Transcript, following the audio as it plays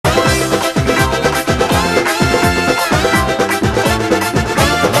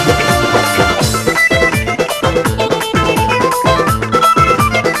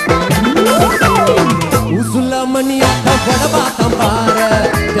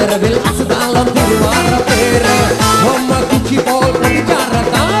Marvel asdalam Thoduwawa pera Homma kuchi pol padicara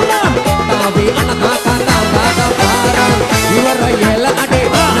tala Tavi anaka kata para Ivara yela ade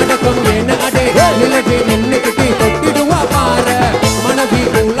nadakam yena ade Nilade ninne kiti tottiduwa para Manavi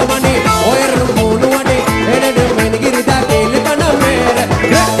kulamane oyeru monu ade Enede menigirida kele kana mere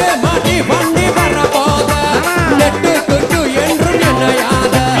Rette mati vandi varapoda Nette kundu yendru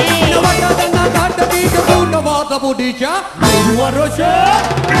yenayada Navata danna katta pita Thoduwawa budicha Thoduwawa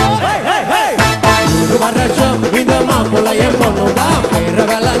hey hey hey Thoduwawa inda mapula yemonu da pera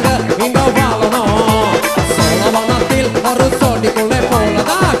velanga inda valano Solavanatil oru sodi kule pola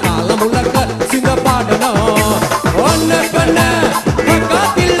da kala mulaka singa padana onne panna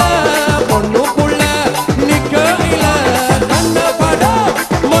kakatilla ponnu kulla nikkaila kanna pada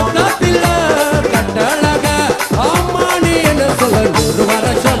motatilla kattalaga ammani ena sola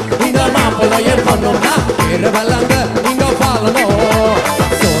Thoduwawa inda mapula yemonu da pera velanga inda valano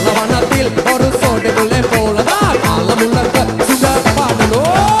Solavanatil oru sodi kule pola da kala mulaka singa padano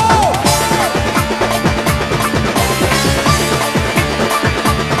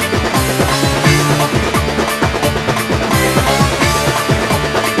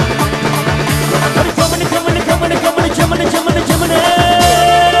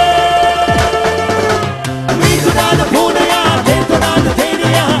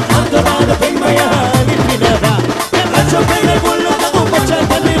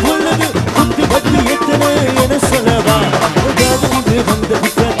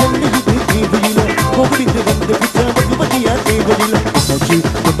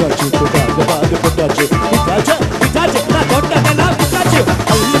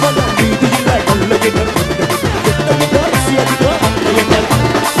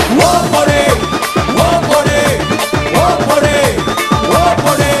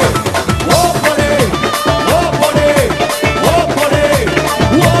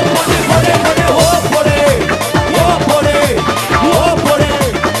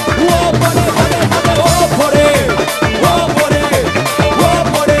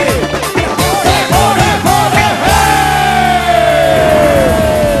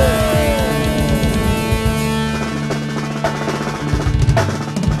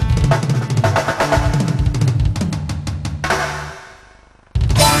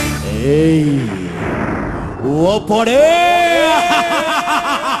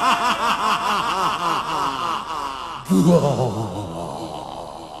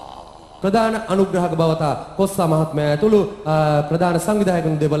ප්‍රධාන අනුග්‍රහක බවතා කොස්සා මහත්මයා ඇතුළු ප්‍රධාන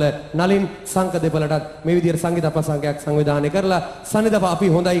සංවිධායකතුන් දෙපළ නලින් සංක දෙපළටත් මේ විදිහට සංගීත ප්‍රසංගයක් සංවිධානය කරලා සනිදප අපි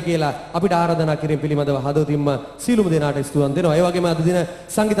හොඳයි කියලා අපිට ආරාධනා කිරීම පිළිබඳව හදවතින්ම සීලුම දෙනාට ස්තුතිවන්ත වෙනවා. ඒ වගේම අද දින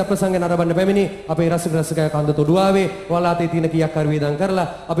සංගීත ප්‍රසංගය නරඹන්න පැමිණි අපේ රසික රසිකයා කන්ද තොඩුවාවේ වලාතේ තියෙන කීයක් හරි වේදම් කරලා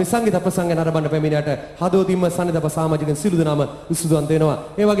අපේ සංගීත ප්‍රසංගය නරඹන්න පැමිණියට හදවතින්ම සනිදප සමාජිකයන් සීලු දෙනාම ස්තුතිවන්ත වෙනවා.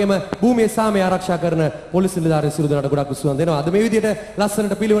 ඒ වගේම භූමියේ සාමය ආරක්ෂා කරන පොලිස් නිලධාරීන් සීලු දෙනාට ගොඩක් ස්තුතිවන්ත වෙනවා. අද මේ විදිහට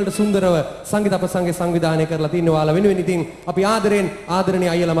ලස්සනට පිළිවෙලට සුන්දරව සංගීත ප්‍රසංගය සංවිධානය කරලා තින්න ඔයාලා වෙනුවෙන් ඉතින් අපි ආදරෙන්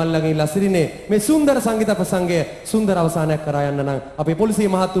ආදරණීය අයියලා මල්ලගෙන් ඉල්ලා සිටින්නේ මේ සුන්දර සංගීත ප්‍රසංගය සුන්දර අවසානයක් කරා යන්න නම් අපේ පොලිසිය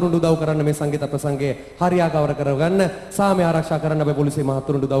මහත්තුරුන්ට උදව් කරන්න මේ සංගීත ප්‍රසංගය හරියාකාර කරගන්න සාමය ආරක්ෂා කරන්න අපේ පොලිසිය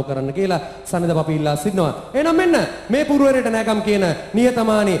මහත්තුරුන්ට උදව් කරන්න කියලා සනිදප අපි ඉල්ලා සිටිනවා. එහෙනම් මෙන්න මේ පුරවරයට නැගම් කියන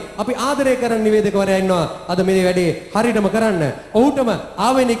නියතමානී අපි ආදරය කරන නිවේදකවරයා ඉන්නවා අද මේ වැඩේ හරියටම කරන්න. ඔහුටම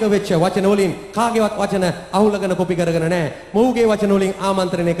ආවේනික වෙච්ච වචන වලින් කාගේවත් වචන අහුලගෙන කොපි කරගෙන නැහැ. මොහුගේ වචන වලින්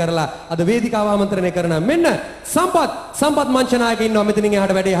ආමන්ත්‍රණය කරලා අද වේදිකාව ආමන්ත්‍රණය කරන මෙන්න සම්පත් මංචනායක ඉන්නවා මෙතනින්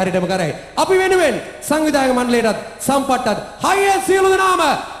එහාට වැඩේ හරියටම කරයි. අපි වෙනුවෙන් සංවිධායක මණ්ඩලයටත් සම්පට්ටත් හයියෙන් සියලු දෙනාම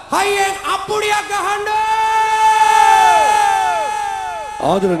හයියෙන් අප්පුඩියක් ගහන්න.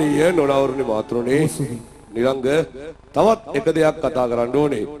 ආදරණීය නොනවරුනි මාතෘනේ නිරංග තවත් එක දෙයක් කතා කරන්න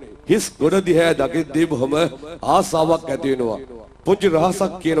ඕනේ. හිස් ගොඩ දිහා දකිද්දී බොහොම ආසාවක් ඇති වෙනවා. පුංචි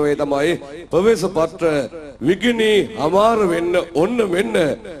රහසක් කියනවා ඒ තමයි ප්‍රවේශ පත්‍ර විගිනී අමාර වෙන්න ඔන්න මෙන්න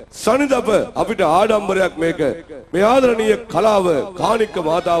සනිදප අපිට ආඩම්බරයක් මේක. මේ ආදරණීය කලාව කාණික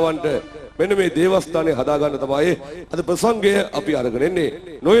මාතාවන්ට මෙන්න මේ දේවස්ථානයේ හදාගන්න තමයි අද ප්‍රසංගය අපි අරගෙන එන්නේ.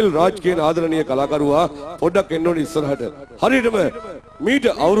 නොයල් රාජ් කියන ආදරණීය කලාකරුවා පොඩ්ඩක් එන්න ඕනේ ඉස්සරහට. හරියටම මීට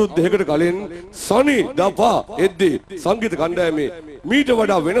අවුරුදු දෙකකට කලින් සනිදපා එද්දී සංගීත කණ්ඩායමේ මීට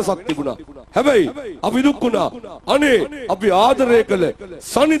වඩා වෙනසක් තිබුණා. හැබැයි අපි දුක් වුණා. අනේ අපි ආදරය කළ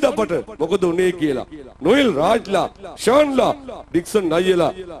සනිදපට මොකද උනේ කියලා. නොයල් රාජ්ලා, ෂාන්ලා, ඩික්සන්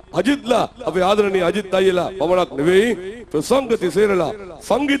අයියලා, අජිත්ලා, අපේ ආදරණීය අජිත් අයියලා පමණක් නෙවෙයි ප්‍රසංග තිසේරලා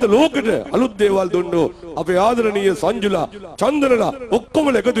සංගීත ලෝකෙට අලුත් දේවල් දුන්නෝ අපේ ආදරණීය සංජුලා, චන්දනලා ඔක්කොම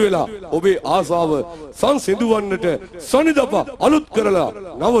එකතු වෙලා ඔබේ ආසාව සංසිඳුවන්නට සනිදප අලුත් කරලා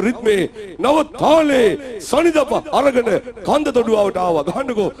නව රිද්මේ නව තාලේ සනිදප අරගෙන කන්ද තොඩුවාවට ආවා.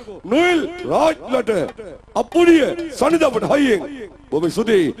 ගහන්නකෝ නොයල් රාජ්ලට අප්පුඩිය සනිදපට හයියෙන් බොහොම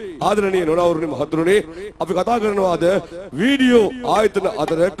ස්තුතියි ආදරණීය නෝනාවරුනි මහතුරුනි අපි කතා කරනවා අද වීඩියෝ ආයතන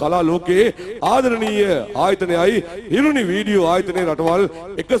අතර කලා ලෝකයේ ආදරණීය ආයතනයයි හිරුනි වීඩියෝ ආයතනයේ රටවල්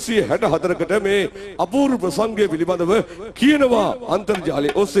 164කට මේ අපූර්ව ප්‍රසංගය පිළිබඳව කියනවා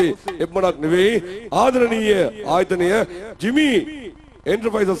අන්තර්ජාලය ඔස්සේ එපමණක් නෙවෙයි ආදරණීය ආයතනය ජිමි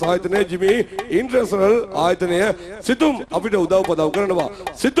එන්ටර්ප්‍රයිසස් ආයතනය ජිමි ඉන්ටර්නැෂනල් ආයතනය සිතුම් අපිට උදව් පදව් කරනවා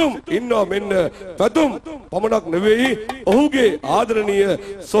සිතුම් ඉන්නවා මෙන්න පැතුම් පමණක් නෙවෙයි ඔහුගේ ආදරණීය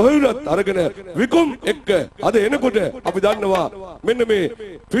සොහොයුරත් අරගෙන විකුම් එක්ක අද එනකොට අපි දන්නවා මෙන්න මේ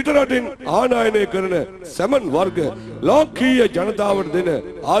පිටරටින් ආනයනය කරන සැමන් වර්ග ලෝකීය ජනතාවට දෙන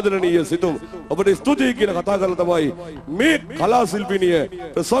ආදරණීය සිතුම් ඔබට ස්තුතියි කියලා කතා කරලා තමයි මේ කලා ශිල්පිනිය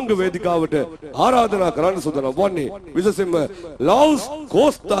ප්‍රසංග වේදිකාවට ආරාධනා කරන්න සූදානම් වන්නේ විශේෂයෙන්ම ලවුස්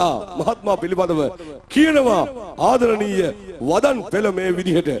කෝස්තා මහත්මයා පිළිබඳව කියනවා ආදරණීය වදන් පෙළ මේ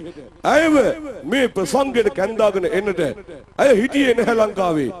විදිහට ඇයව මේ ප්‍රසංගයට කැඳාගෙන එන්නට ඇය හිටියේ නැහැ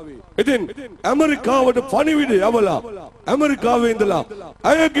ලංකාවේ. ඉතින් ඇමරිකාවට පණිවිඩ යවලා ඇමරිකාවේ ඉඳලා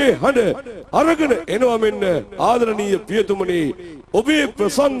ඇයගේ හඬ අරගෙන එනවා මෙන්න ආදරණීය පියතුමනි ඔබේ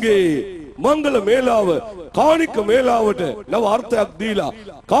ප්‍රසංගයේ මංගල මේලාව කාණික මේලාවට නව අර්ථයක් දීලා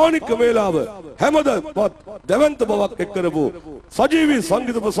කාණික මේලාව හැමදපත් දැවන්ත බවක් එක් කරපු සජීවී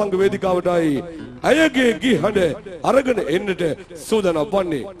සංගීත ප්‍රසංග වේදිකාවටයි අයගේ ගී හඬ අරගෙන එන්නට සූදානම්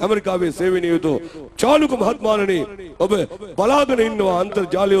වන්නේ ඇමරිකාවේ සේවනීය යුතු චාලුක මහත්මයාණනි ඔබ බලාගෙන ඉන්නවා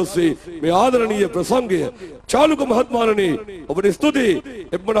අන්තර්ජාලය ඔස්සේ මේ ආදරණීය ප්‍රසංගය චාලුක මහත්මයාණනි ඔබට ස්තුතියි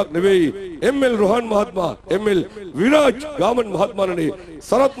එපමණක් නෙවෙයි එම්.එල්. රොහන් මහත්මයා එම්.එල්. විරාජ් ගාමන් මහත්මයාණනි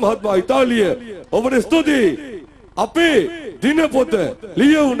සරත් මහත්මයා ඉතාලිය ඔබට ස්තුතියි අපේ දිනපොත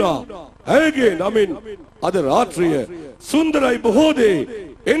ලියවුණා ඇයගේ නමින් අද රාත්‍රිය සුන්දරයි බොහෝ දේ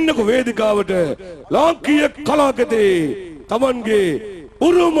එන්නකො වේදිකාවට ලාංකීය කලාකතේ Tamanගේ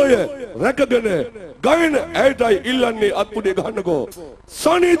උරුමය රැකගෙන ගයන ඇයටයි ඉල්ලන්නේ අත්පුඩිය ගන්නකෝ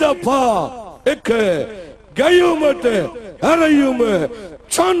සනිදපා එක ගයුමට හැරයුම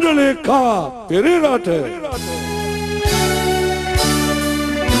Chandralekha පෙරේරාට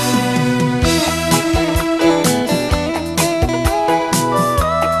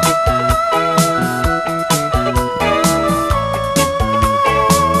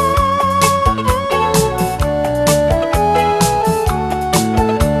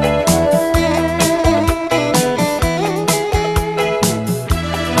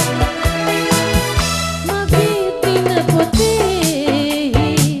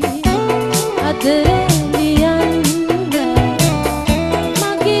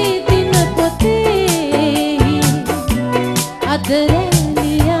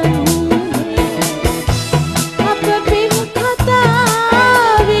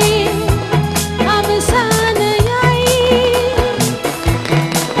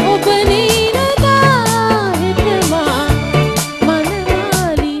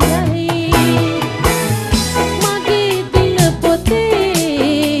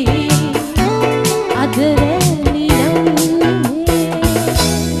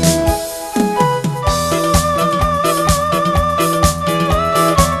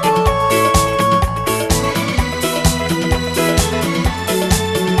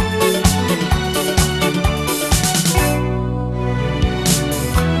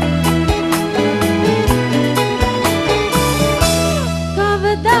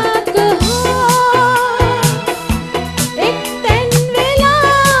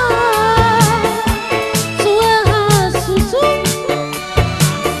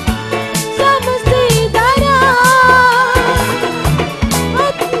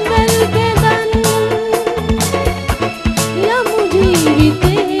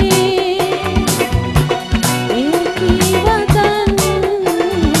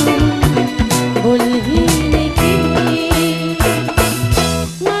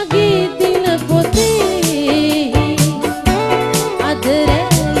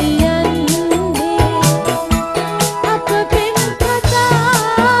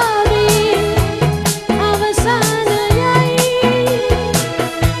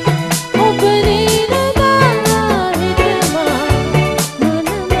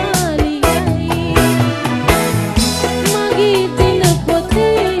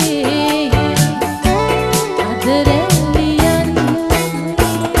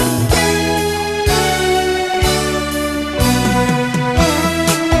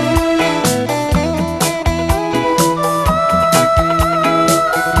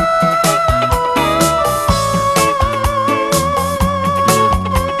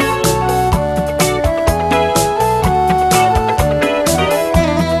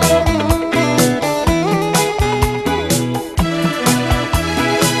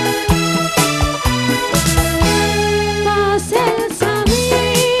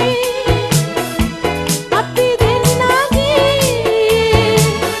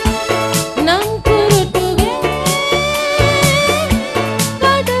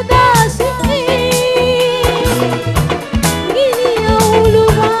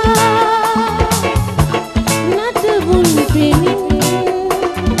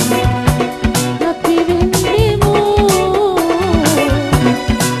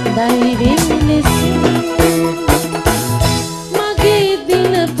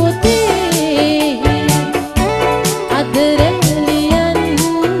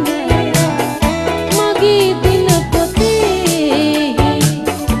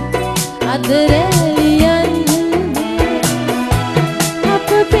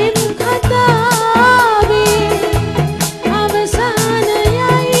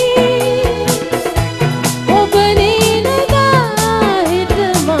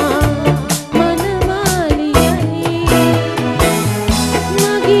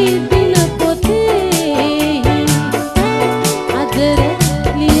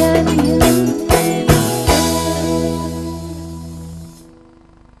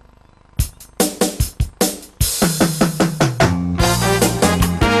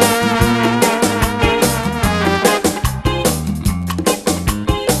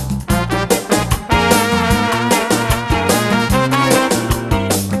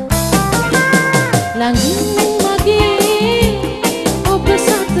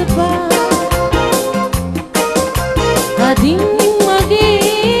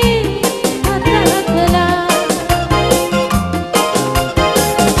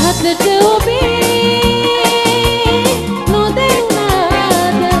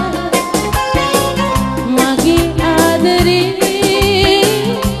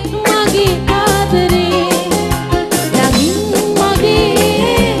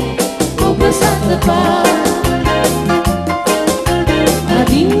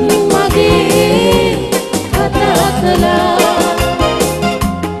Adin mage kata kala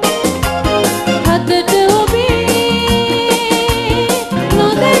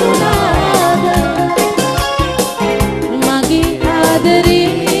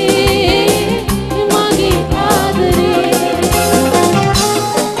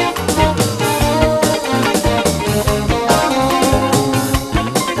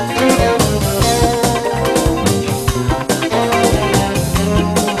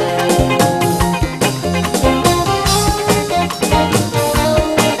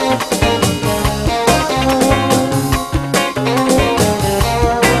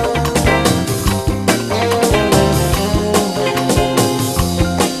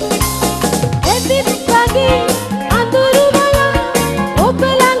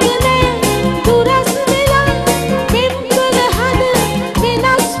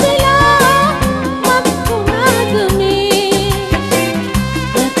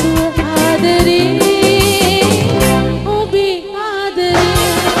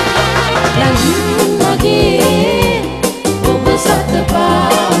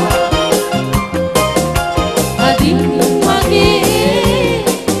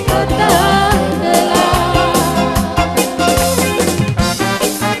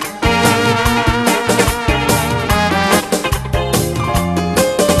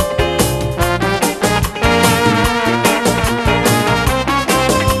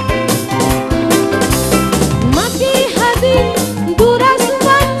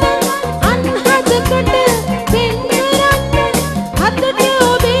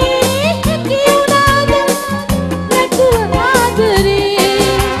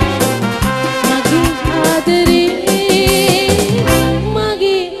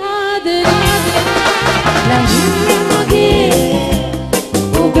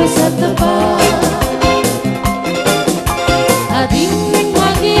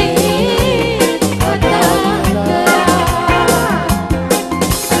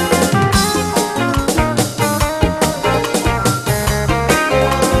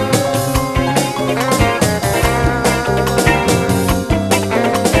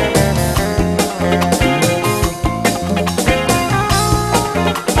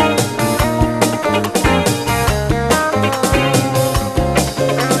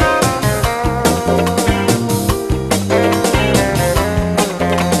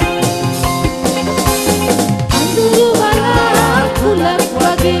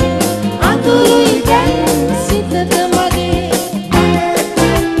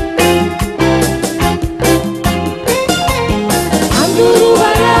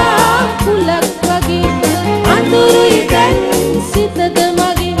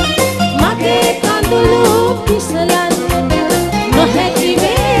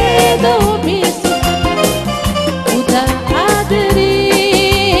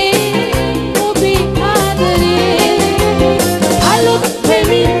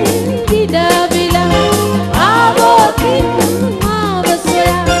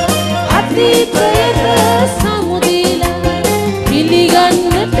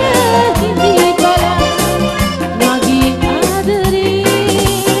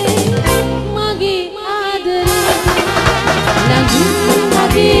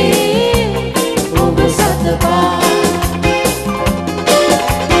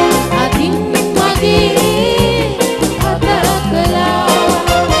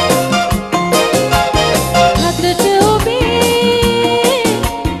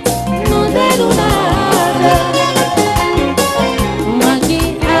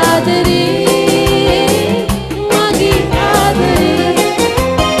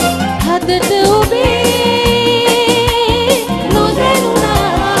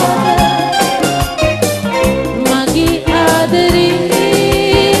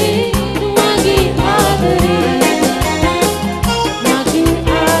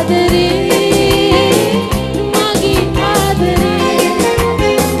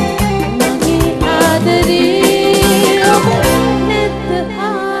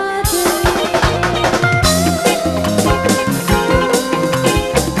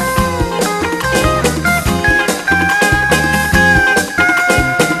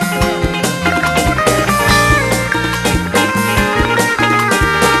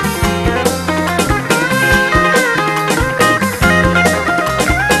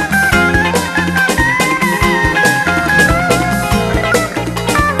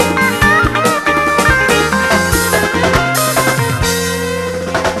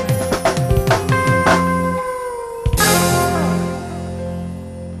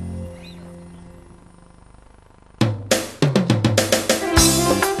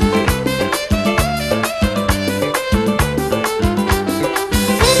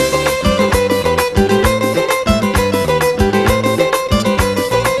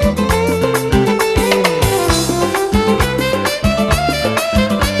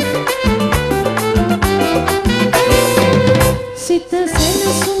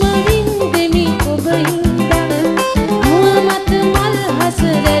සෙනසුම වින්දෙමි ඔබ හින්දා මුව මත මල් හස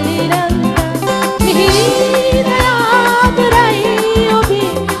රැලි රන්දා මිහිරි දයාබරයි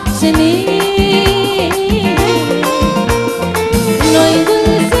ඔබේ සෙනෙහි නොයිඳුල්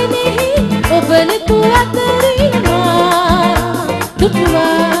සෙනෙහි ඔබ නෙතු අතරින් මා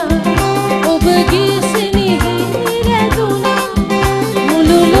දුටුවා ඔබගේ සෙනෙහි රැඳුණා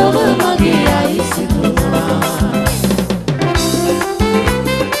මුළු ලොව මගේ අයිසිතුනා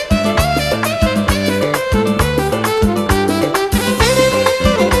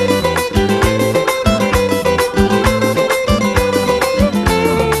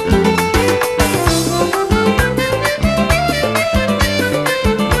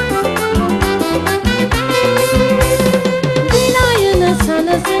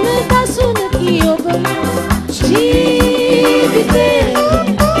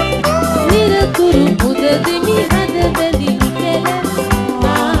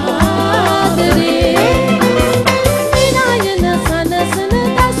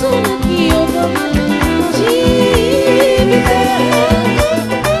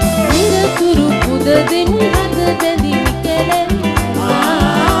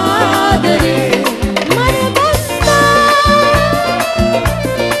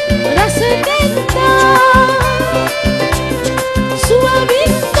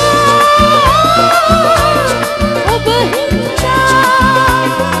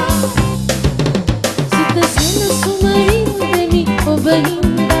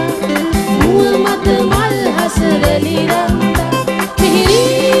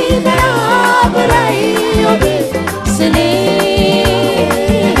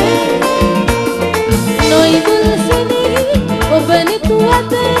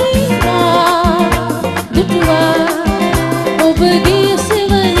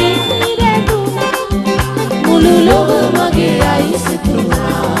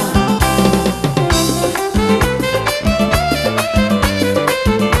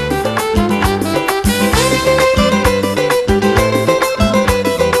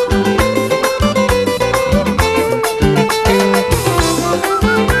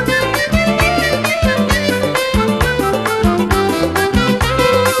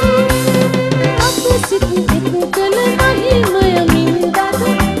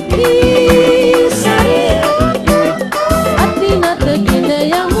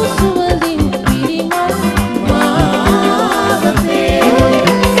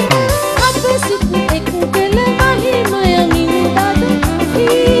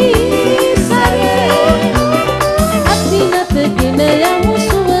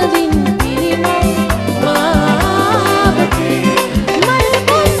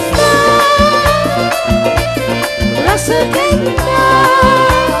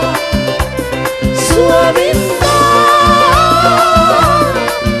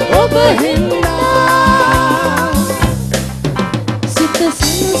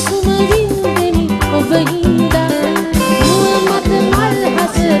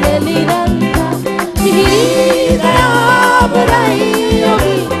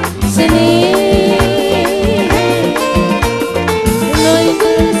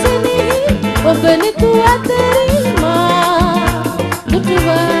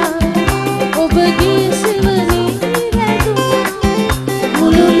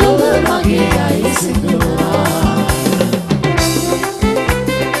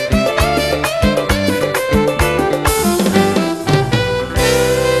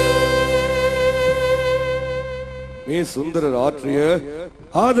සුන්දර රාත්‍රිය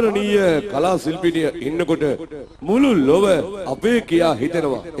ආදරණීය කලා ශිල්පිනිය ඉන්නකොට මුළු ලොව අපේ කියා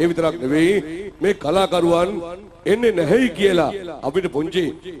හිතෙනවා. ඒ විතරක් නෙවෙයි මේ කලාකරුවන් එන්නේ නැහැයි කියලා අපිට පුංචි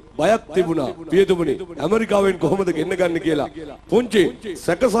බයක් තිබුණා. පියතුමනි ඇමරිකාවෙන් කොහොමද ගෙන්න ගන්න කියලා පුංචි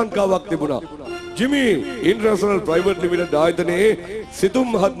සැකසංකාවක් තිබුණා. ජිමි ඉන්ටර්නැෂනල් ප්‍රයිවට් ලිමිටඩ් ආයතනයේ සිතුම්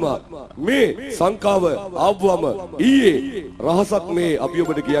මහත්මයා මේ සංකාව ආවම ඊයේ රහසක් මේ අපි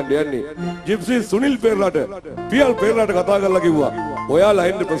ඔබට කියන්න යන්නේ. ජිප්සි සුනිල් පෙරලට පියල් පෙරලට කතා කරලා කිව්වා ඔයාලා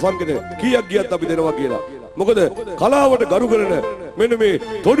එන්න ප්‍රසංගෙට කීයක් ගියත් අපි දෙනවා කියලා. මොකද කලාවට ගරු කරන මෙන්න මේ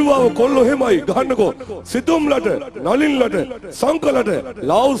තොඩුවාව කොල්ලෝ හැමයි ගහන්නකෝ සිතුම්ලට නලින්ලට සංකලට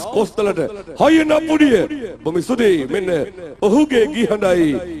ලාවුස් කොස්තලට හයිය නපුඩිය බොම ස්තුතියි. මෙන්න ඔහුගේ ගිහඬයි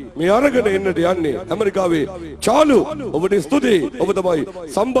මේ අරගෙන එන්නට යන්නේ ඇමරිකාවේ චාලු. ඔබට ස්තුතියි. ඔබ තමයි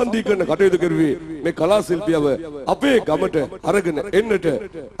සම්බන්ධීකරණ කටයුතු කරුවේ මේ කලා ශිල්පියව අපේ ගමට අරගෙන එන්නට.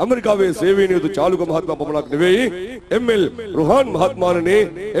 ඇමරිකාවේ සේවය නියුතු චාලුක මහත්මයා පමණක් නෙවෙයි එම්.එල්. රුහාන් මහත්මයාණනේ,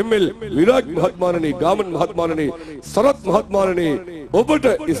 එම්.එල්. විරාජ් මහත්මයාණනේ, ගාමන් මහත්මයාණනේ, සරත් මහත්මයාණනේ ඔබට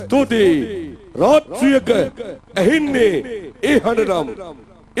ස්තුතියි. රාත්‍රියක ඇහින්නේ ඒ හඬ නම්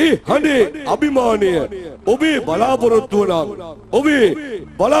ඒ හඬේ අභිමානය ඔබේ බලාපොරොත්තුව නම් ඔබේ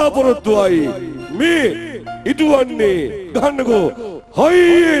බලාපොරොත්තුවයි මේ ඉටුවන්නේ ගන්නකෝ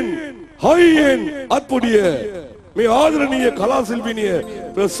හයියෙන් අත්පොඩිය මේ ආදරණීය කලා ශිල්පිනිය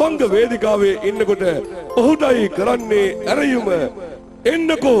ප්‍රසංග වේදිකාවේ ඉන්නකොට ඔහුටයි කරන්නේ ඇරයුම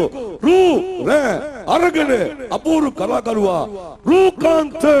එන්නකෝ රූ රෑ අරගෙන අපූර්ව කලාකරුවා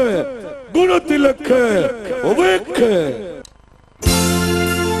රූකාන්ත ගුණතිලක ඔබ එක්ක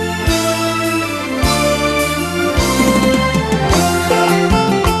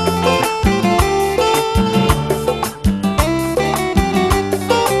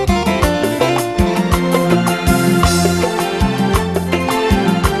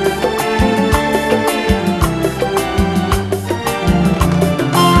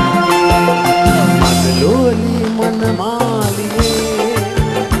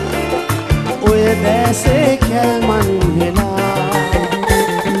ऐसे खेलमन हिला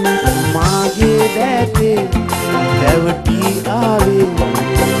मागे देते देवटी आवे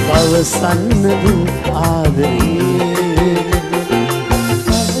पवसन दू आदरे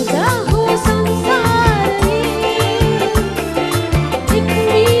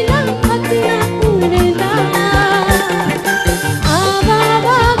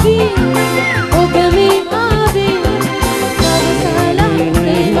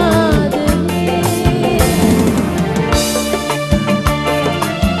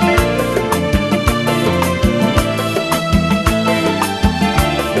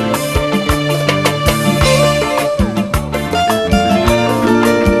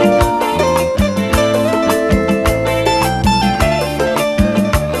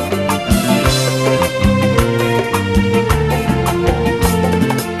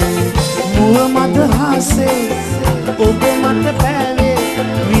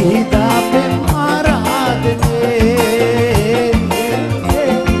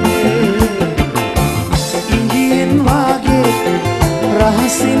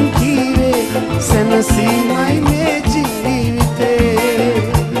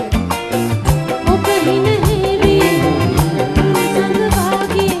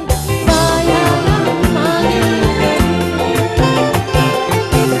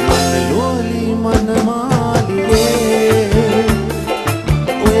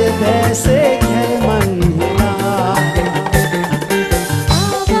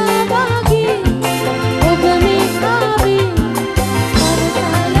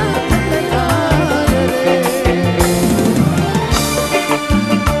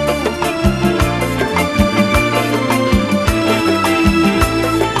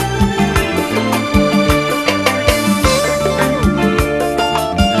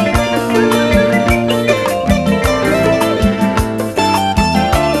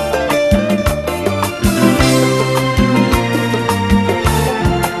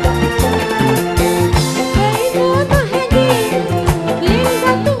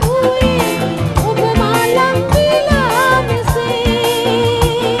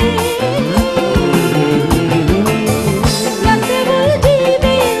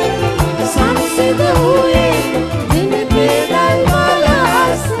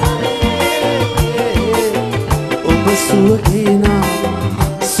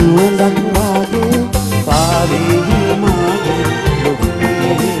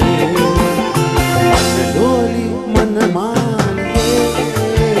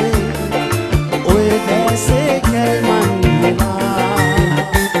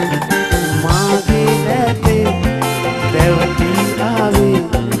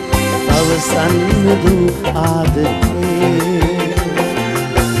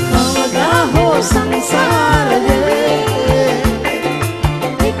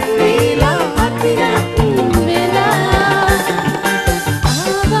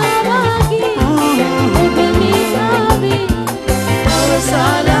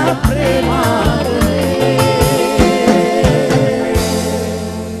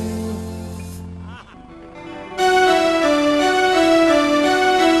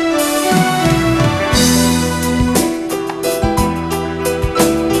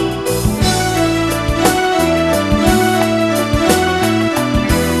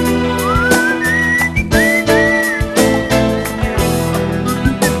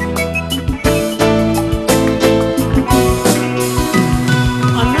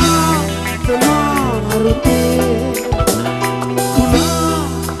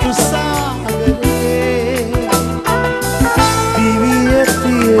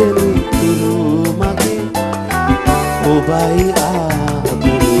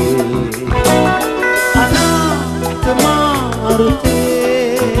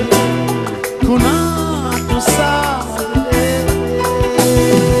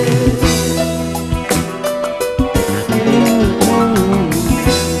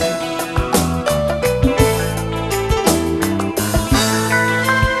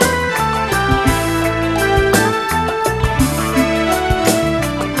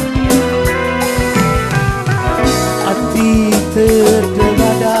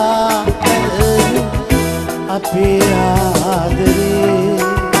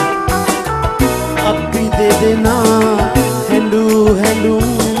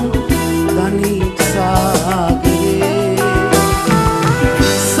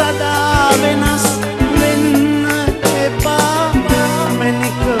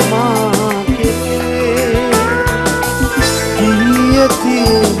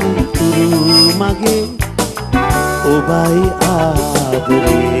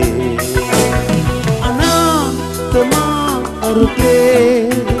ආදරේ අනාතමාරුතේ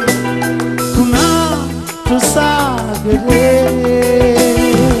කුණා තුසාගරේ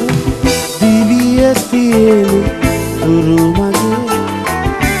දිවිය තියෙන තුරු මගේ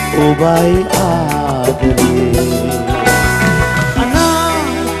ඔබයි ආදරේ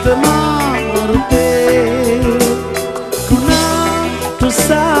අනාතමාරුතේ කුණා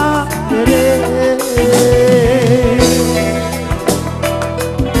තුසාගරේ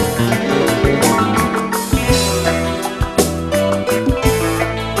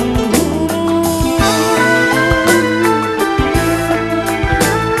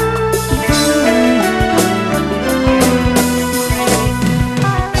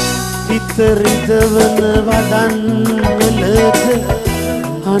රිදවන වදන් වලට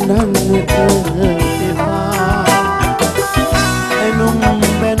හඬන්නට එපා එනුම්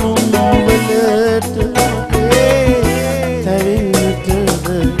බැනුම් වලට තැවෙන්නට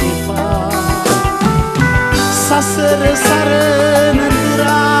එපා සසර සරණ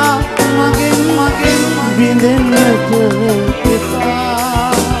තුරා මගෙන් බිඳෙන්නට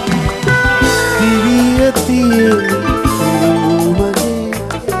එපා දිවිය තියෙන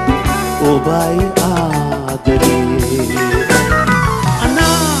ඔබයි ආදරේ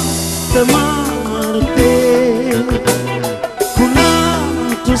අනාතමාර්තේ කුණා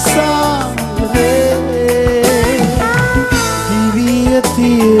තුසාරේ දිවිය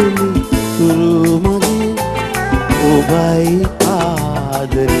තියෙන තුරු මගේ ඔබයි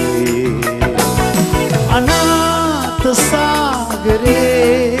ආදරේ